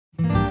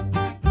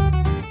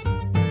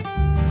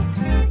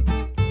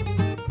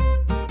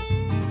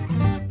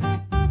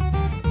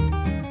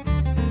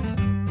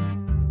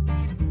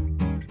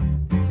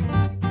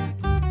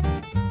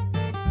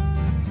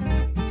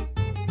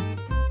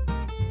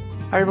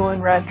Hi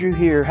everyone, Rad Drew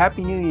here.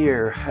 Happy New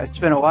Year. It's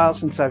been a while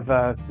since I've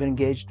been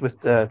engaged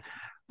with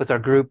our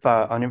group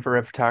on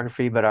infrared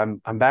photography, but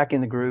I'm back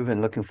in the groove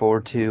and looking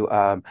forward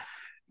to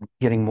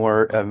getting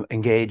more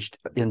engaged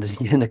in the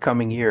in the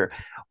coming year.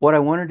 What I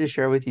wanted to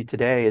share with you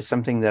today is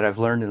something that I've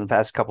learned in the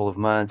past couple of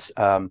months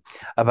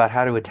about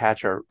how to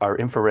attach our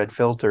infrared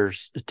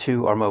filters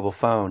to our mobile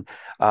phone.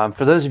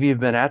 For those of you who've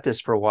been at this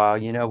for a while,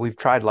 you know we've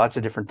tried lots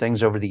of different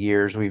things over the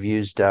years. We've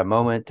used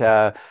Moment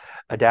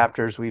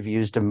adapters, we've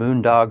used a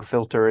Moondog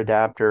filter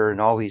adapter, and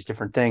all these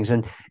different things.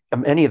 And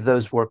any of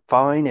those work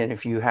fine. And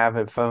if you have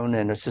a phone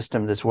and a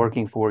system that's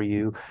working for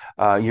you,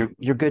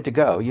 you're good to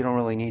go. You don't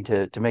really need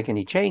to make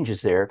any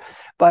changes there.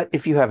 But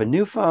if you have a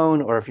new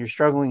phone or if you're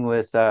struggling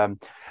with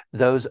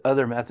those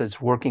other methods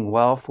working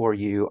well for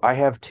you, I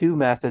have two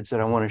methods that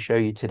I want to show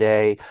you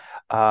today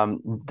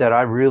that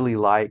I really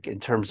like in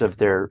terms of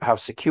how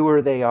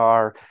secure they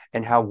are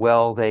and how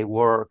well they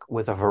work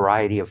with a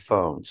variety of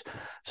phones.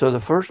 So the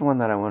first one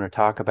that I want to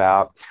talk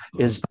about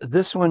is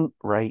this one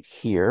right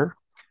here.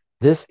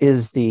 This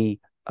is the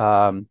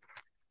uh,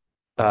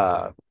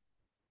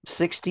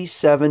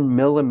 67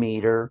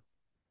 millimeter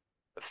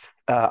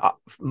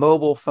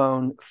mobile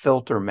phone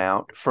filter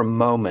mount from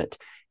Moment.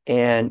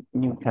 And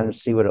you can kind of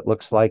see what it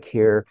looks like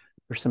here.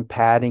 There's some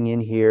padding in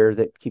here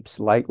that keeps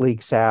light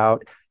leaks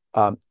out.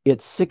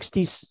 It's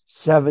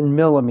 67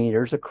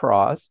 millimeters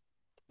across.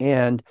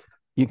 And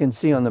you can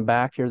see on the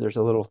back here, there's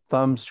a little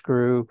thumb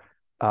screw.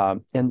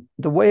 And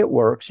the way it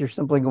works, you're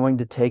simply going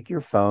to take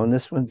your phone.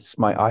 This one's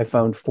my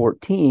iPhone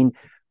 14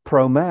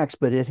 Pro Max,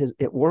 but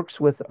it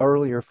works with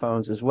earlier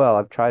phones as well.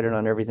 I've tried it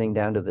on everything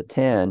down to the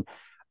 10,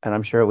 and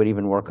I'm sure it would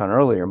even work on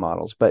earlier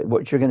models. But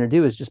what you're going to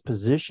do is just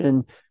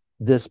position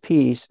this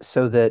piece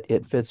so that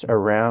it fits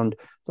around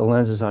the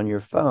lenses on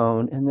your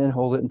phone and then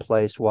hold it in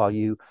place while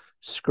you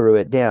screw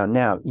it down.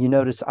 Now, you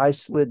notice I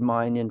slid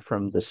mine in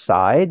from the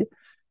side,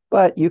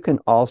 but you can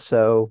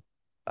also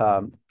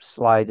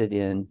slide it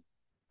in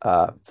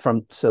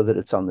from so that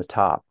it's on the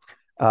top.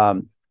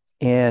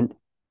 And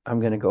I'm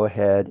going to go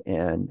ahead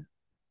and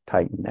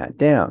tighten that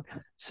down.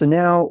 So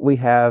now we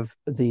have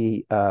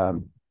the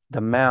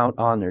mount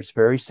on there. It's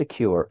very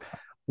secure.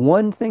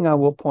 One thing I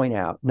will point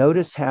out,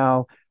 notice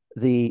how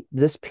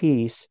this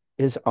piece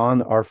is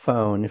on our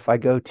phone. If I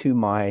go to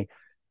my,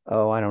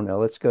 I don't know,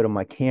 let's go to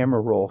my camera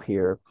roll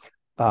here.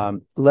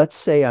 Let's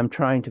say I'm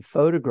trying to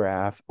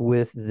photograph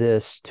with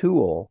this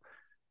tool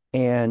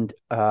and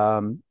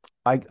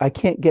I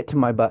can't get to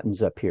my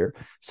buttons up here.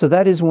 So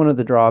that is one of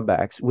the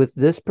drawbacks. With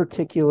this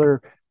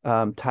particular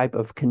type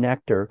of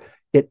connector,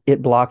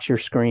 it blocks your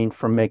screen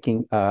from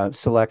making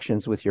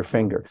selections with your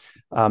finger.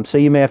 So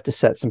you may have to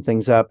set some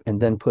things up and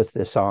then put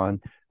this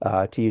on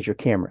to use your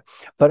camera.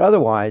 But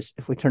otherwise,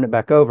 if we turn it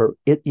back over,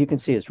 you can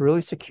see it's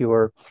really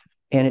secure,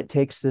 and it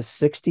takes this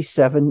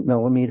 67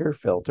 millimeter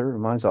filter.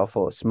 Mine's all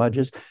full of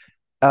smudges.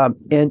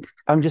 And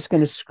I'm just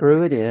going to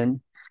screw it in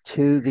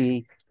to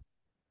the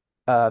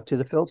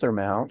filter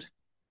mount.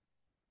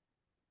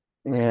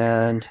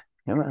 And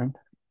come on.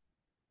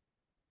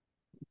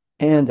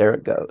 And there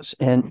it goes.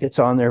 And it's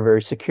on there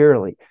very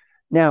securely.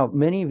 Now,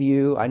 many of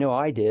you, I know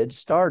I did,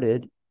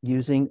 started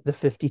using the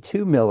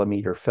 52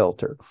 millimeter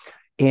filter.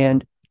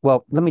 And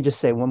well, let me just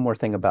say one more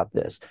thing about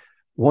this.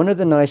 One of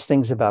the nice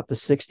things about the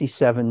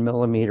 67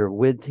 millimeter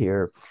width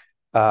here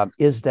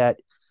is that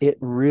it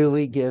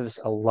really gives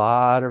a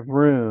lot of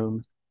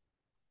room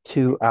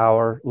to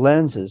our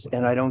lenses,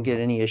 and I don't get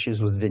any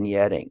issues with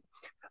vignetting.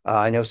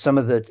 I know some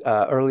of the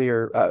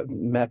earlier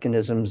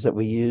mechanisms that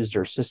we used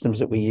or systems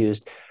that we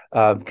used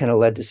kind of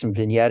led to some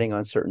vignetting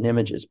on certain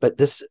images, but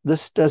this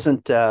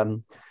doesn't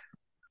do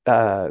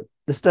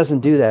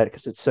that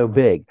because it's so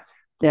big.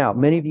 Now,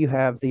 many of you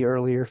have the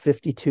earlier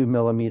 52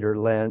 millimeter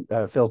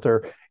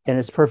filter, and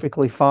it's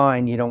perfectly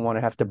fine. You don't want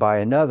to have to buy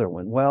another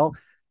one. Well,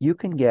 you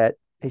can get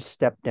a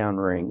step down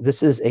ring.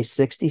 This is a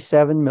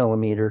 67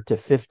 millimeter to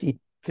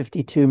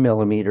 52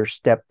 millimeter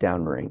step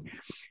down ring.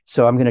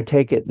 So I'm going to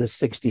take the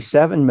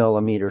 67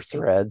 millimeter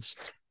threads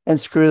and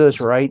screw those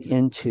right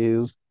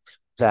into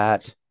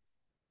that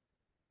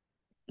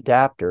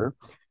adapter.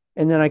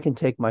 And then I can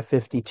take my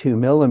 52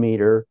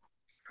 millimeter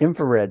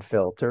infrared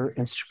filter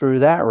and screw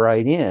that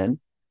right in.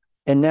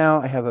 And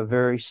now I have a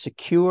very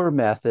secure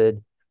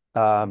method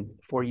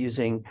for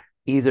using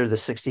either the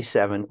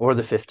 67 or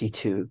the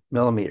 52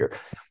 millimeter.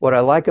 What I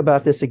like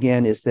about this,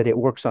 again, is that it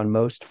works on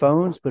most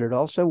phones, but it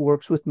also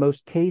works with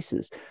most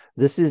cases.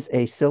 This is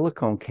a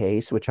silicone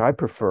case, which I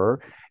prefer,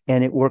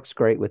 and it works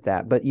great with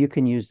that. But you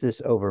can use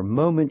this over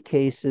Moment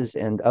cases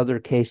and other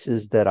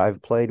cases that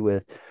I've played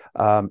with,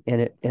 and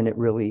it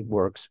really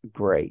works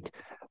great.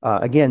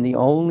 Again, the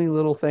only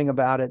little thing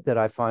about it that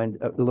I find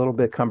a little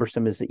bit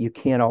cumbersome is that you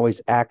can't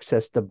always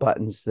access the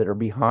buttons that are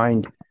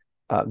behind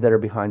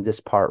this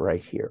part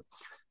right here.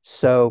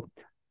 So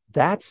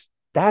that's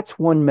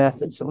one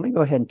method. So let me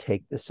go ahead and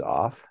take this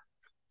off.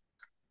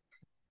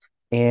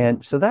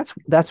 And so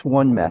that's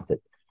one method.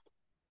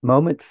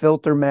 Moment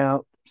filter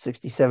mount,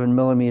 67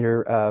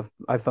 millimeter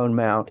iPhone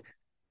mount,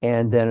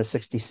 and then a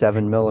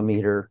 67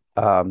 millimeter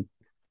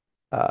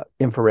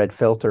infrared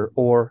filter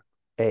or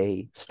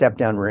a step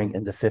down ring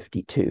in the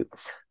 52.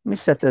 Let me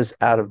set those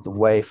out of the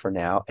way for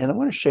now. And I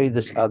want to show you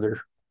this other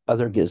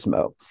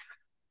gizmo.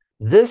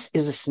 This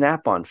is a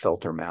snap-on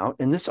filter mount,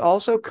 and this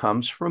also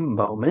comes from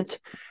Moment,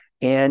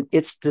 and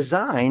it's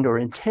designed or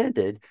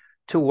intended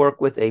to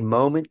work with a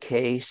Moment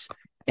case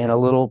and a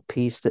little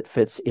piece that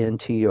fits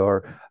into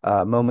your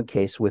Moment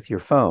case with your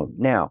phone.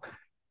 Now,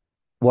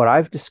 what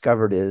I've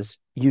discovered is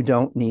you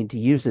don't need to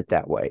use it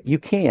that way. You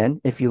can,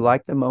 if you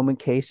like the Moment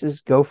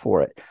cases, go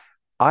for it.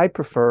 I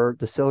prefer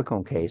the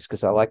silicone case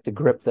because I like the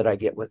grip that I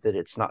get with it.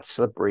 It's not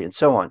slippery and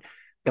so on.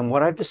 And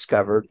what I've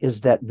discovered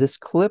is that this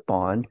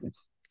clip-on,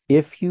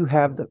 if you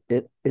have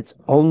it's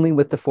only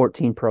with the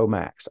 14 Pro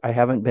Max. I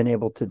haven't been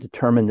able to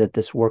determine that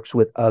this works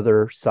with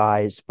other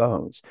size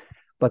phones.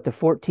 But the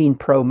 14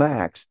 Pro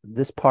Max,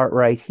 this part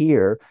right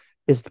here,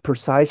 is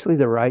precisely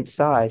the right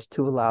size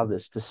to allow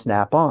this to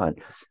snap on.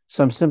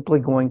 So I'm simply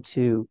going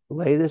to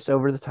lay this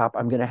over the top.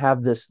 I'm going to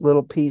have this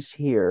little piece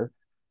here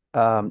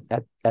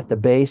at the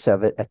base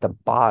of it, at the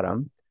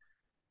bottom,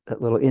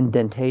 that little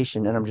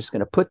indentation, and I'm just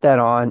going to put that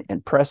on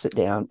and press it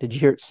down. Did you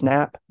hear it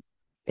snap?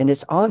 And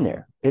it's on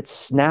there. It's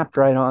snapped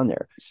right on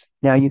there.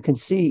 Now you can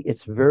see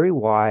it's very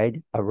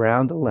wide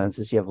around the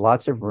lenses. You have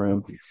lots of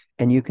room,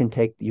 and you can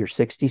take your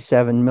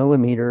 67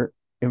 millimeter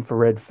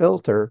infrared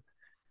filter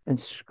and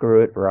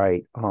screw it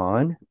right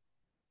on,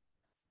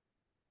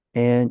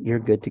 and you're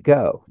good to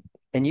go.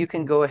 And you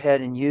can go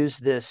ahead and use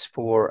this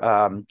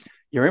for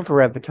your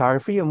infrared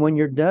photography. And when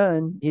you're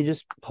done, you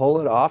just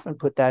pull it off and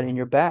put that in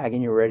your bag,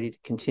 and you're ready to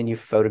continue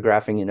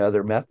photographing in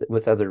other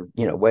with other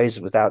ways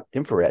without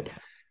infrared.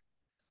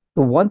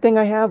 The one thing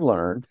I have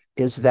learned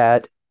is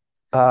that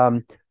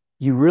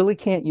you really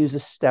can't use a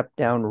step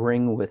down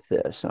ring with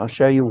this. I'll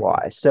show you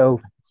why.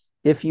 So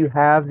if you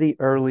have the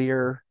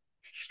earlier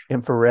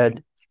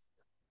infrared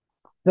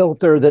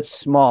filter that's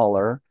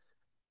smaller,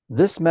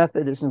 this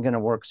method isn't going to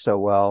work so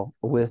well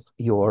with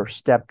your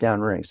step down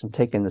ring. So I'm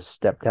taking the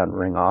step down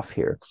ring off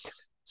here.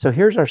 So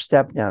here's our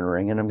step down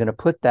ring, and I'm going to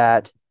put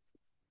that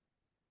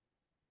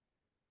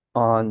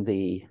on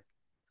the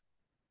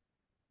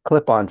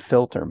clip-on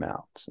filter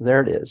mount. So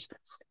there it is.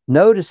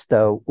 Notice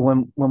though,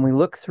 when we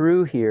look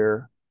through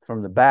here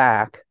from the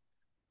back,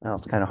 well,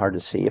 it's kind of hard to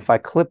see. If I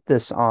clip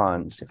this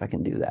on, see if I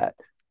can do that.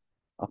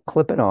 I'll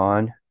clip it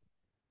on,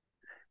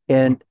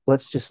 and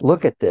let's just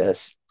look at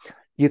this.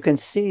 You can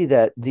see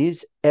that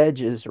these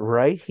edges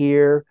right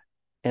here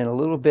and a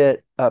little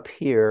bit up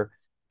here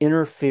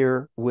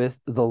interfere with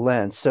the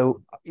lens.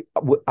 So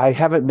I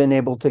haven't been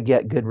able to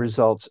get good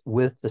results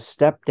with the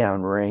step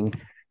down ring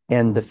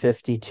and the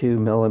 52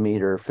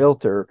 millimeter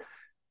filter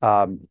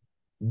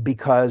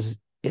because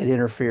it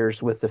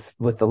interferes with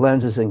the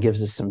lenses and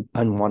gives us some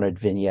unwanted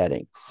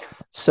vignetting.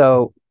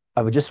 So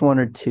I just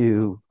wanted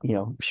to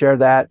share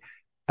that.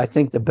 I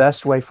think the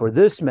best way for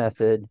this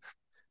method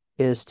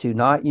is to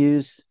not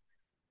use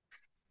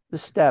the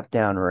step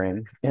down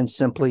ring and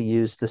simply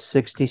use the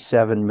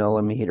 67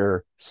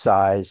 millimeter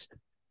size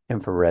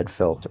infrared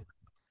filter.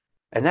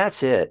 And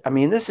that's it. I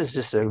mean, this is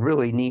just a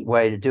really neat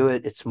way to do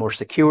it. It's more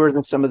secure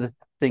than some of the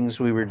things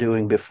we were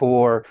doing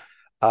before.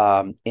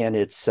 And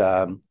it's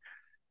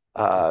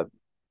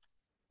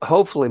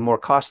hopefully more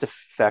cost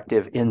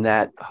effective in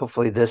that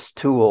hopefully this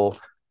tool,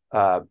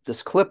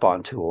 this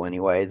clip-on tool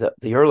anyway,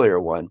 the earlier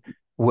one,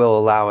 will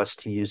allow us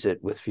to use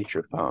it with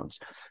future phones.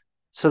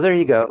 So there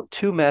you go.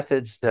 Two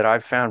methods that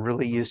I've found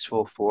really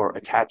useful for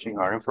attaching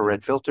our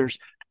infrared filters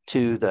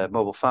to the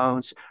mobile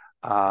phones.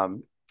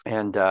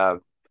 And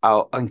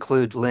I'll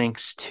include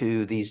links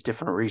to these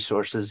different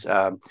resources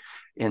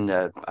in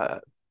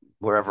the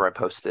wherever I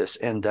post this.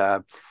 And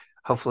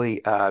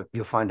hopefully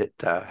you'll find it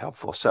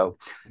helpful. So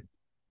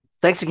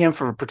thanks again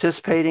for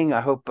participating. I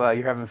hope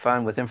you're having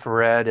fun with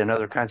infrared and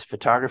other kinds of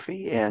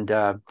photography. And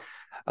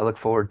I look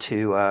forward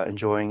to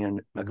enjoying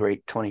a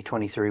great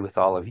 2023 with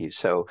all of you.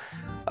 So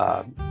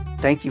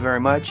thank you very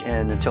much.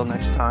 And until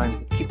next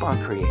time, keep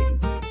on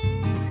creating.